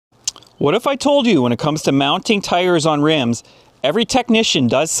What if I told you when it comes to mounting tires on rims, every technician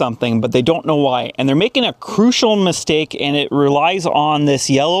does something, but they don't know why, and they're making a crucial mistake, and it relies on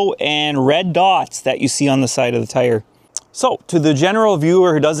this yellow and red dots that you see on the side of the tire. So, to the general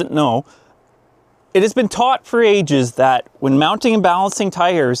viewer who doesn't know, it has been taught for ages that when mounting and balancing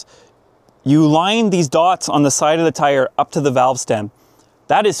tires, you line these dots on the side of the tire up to the valve stem.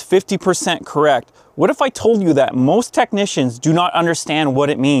 That is 50% correct. What if I told you that most technicians do not understand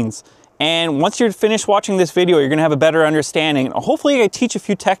what it means? And once you're finished watching this video, you're gonna have a better understanding. And hopefully I teach a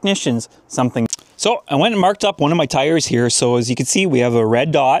few technicians something. So I went and marked up one of my tires here. So as you can see, we have a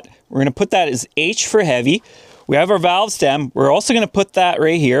red dot. We're gonna put that as H for heavy. We have our valve stem. We're also gonna put that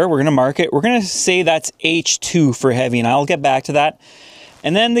right here. We're gonna mark it. We're gonna say that's H2 for heavy, and I'll get back to that.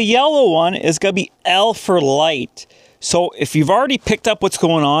 And then the yellow one is gonna be L for light. So if you've already picked up what's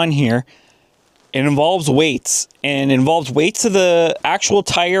going on here, it involves weights, and it involves weights of the actual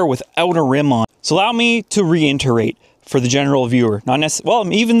tire without a rim on. So allow me to reiterate for the general viewer, not necessarily,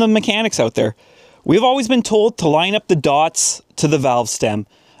 well, even the mechanics out there. We've always been told to line up the dots to the valve stem.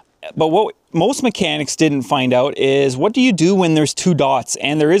 But what most mechanics didn't find out is, what do you do when there's two dots?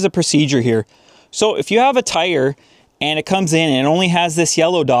 And there is a procedure here. So if you have a tire and it comes in and it only has this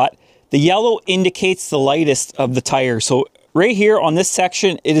yellow dot, the yellow indicates the lightest of the tire. So right here on this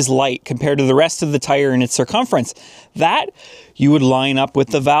section, it is light compared to the rest of the tire and its circumference. That you would line up with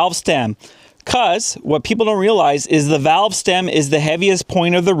the valve stem. Because what people don't realize is the valve stem is the heaviest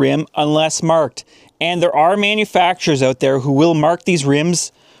point of the rim unless marked. And there are manufacturers out there who will mark these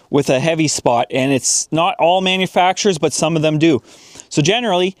rims with a heavy spot. And it's not all manufacturers, but some of them do. So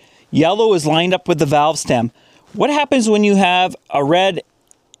generally, yellow is lined up with the valve stem. What happens when you have a red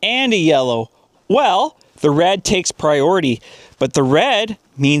and a yellow? Well, the red takes priority, but the red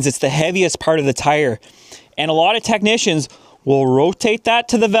means it's the heaviest part of the tire. And a lot of technicians will rotate that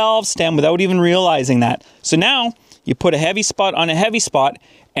to the valve stem without even realizing that. So now you put a heavy spot on a heavy spot,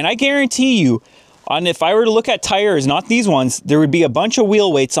 and I guarantee you, if I were to look at tires, not these ones, there would be a bunch of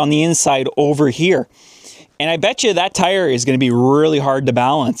wheel weights on the inside over here. And I bet you that tire is going to be really hard to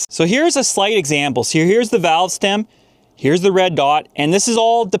balance. So here's a slight example. So here's the valve stem. Here's the red dot, and this is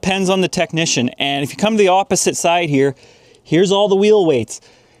all depends on the technician. And if you come to the opposite side here, here's all the wheel weights.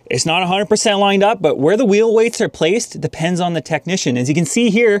 It's not 100% lined up, but where the wheel weights are placed depends on the technician. As you can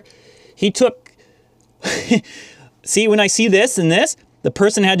see here, he took, see when I see this and this, the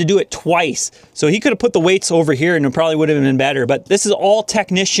person had to do it twice. So he could have put the weights over here and it probably would have been better, but this is all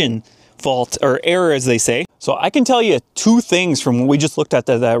technician fault, or error as they say. So I can tell you two things from what we just looked at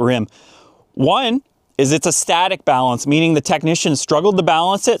that rim. One, is it's a static balance, meaning the technician struggled to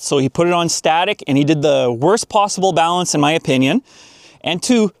balance it, so he put it on static and he did the worst possible balance in my opinion. And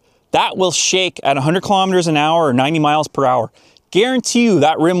two, that will shake at 100 kilometers an hour or 90 miles per hour. Guarantee you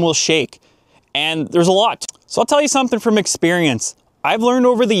that rim will shake. And there's a lot. So I'll tell you something from experience. I've learned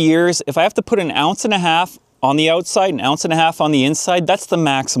over the years, if I have to put 1.5 ounces on the outside, 1.5 ounces on the inside, that's the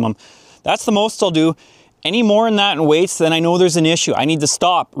maximum. That's the most I'll do. Any more than that in weights, then I know there's an issue. I need to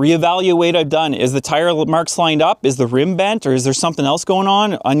stop, reevaluate what I've done. Is the tire marks lined up? Is the rim bent? Or is there something else going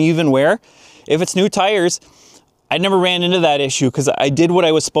on? Uneven wear? If it's new tires, I never ran into that issue because I did what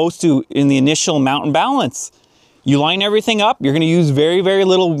I was supposed to in the initial mount and balance. You line everything up, you're gonna use very, very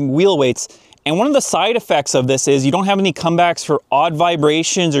little wheel weights. And one of the side effects of this is you don't have any comebacks for odd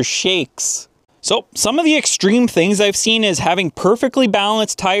vibrations or shakes. So some of the extreme things I've seen is having perfectly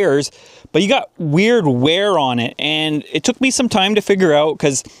balanced tires, but you got weird wear on it. And it took me some time to figure out,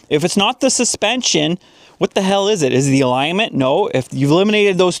 because if it's not the suspension, what the hell is it? Is it the alignment? No. If you've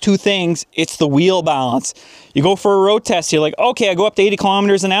eliminated those two things, it's the wheel balance. You go for a road test, you're like, okay, I go up to 80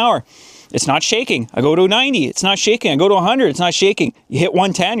 kilometers an hour. It's not shaking. I go to 90, it's not shaking. I go to 100, it's not shaking. You hit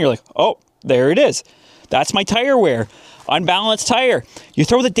 110, you're like, oh, there it is. That's my tire wear. Unbalanced tire. You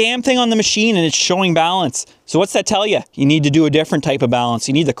throw the damn thing on the machine and it's showing balance. So what's that tell you? You need to do a different type of balance.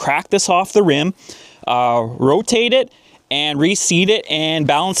 You need to crack this off the rim, rotate it, and reseat it and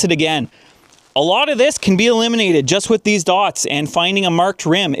balance it again. A lot of this can be eliminated just with these dots and finding a marked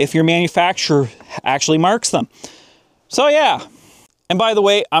rim if your manufacturer actually marks them. So yeah. And by the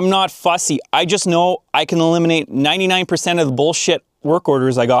way, I'm not fussy. I just know I can eliminate 99% of the bullshit work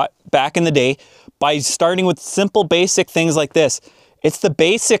orders I got back in the day by starting with simple basic things like this. It's the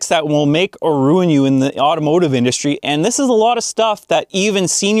basics that will make or ruin you in the automotive industry, and this is a lot of stuff that even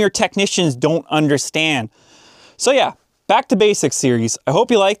senior technicians don't understand. So yeah, back to basics series. I hope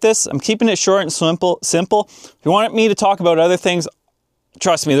you like this. I'm keeping it short and simple. If you want me to talk about other things,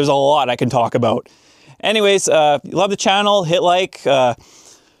 trust me, there's a lot I can talk about. Anyways, if you love the channel, hit like.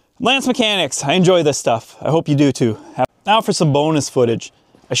 Lance Mechanics, I enjoy this stuff. I hope you do too. Now for some bonus footage.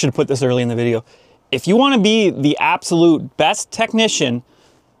 I should have put this early in the video. If you want to be the absolute best technician,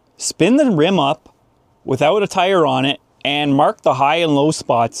 spin the rim up without a tire on it and mark the high and low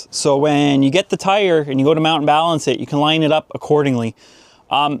spots. So when you get the tire and you go to mount and balance it, you can line it up accordingly.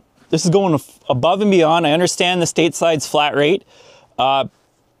 This is going above and beyond. I understand the Stateside's flat rate, but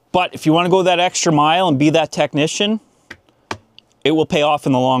if you want to go that extra mile and be that technician, it will pay off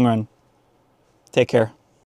in the long run. Take care.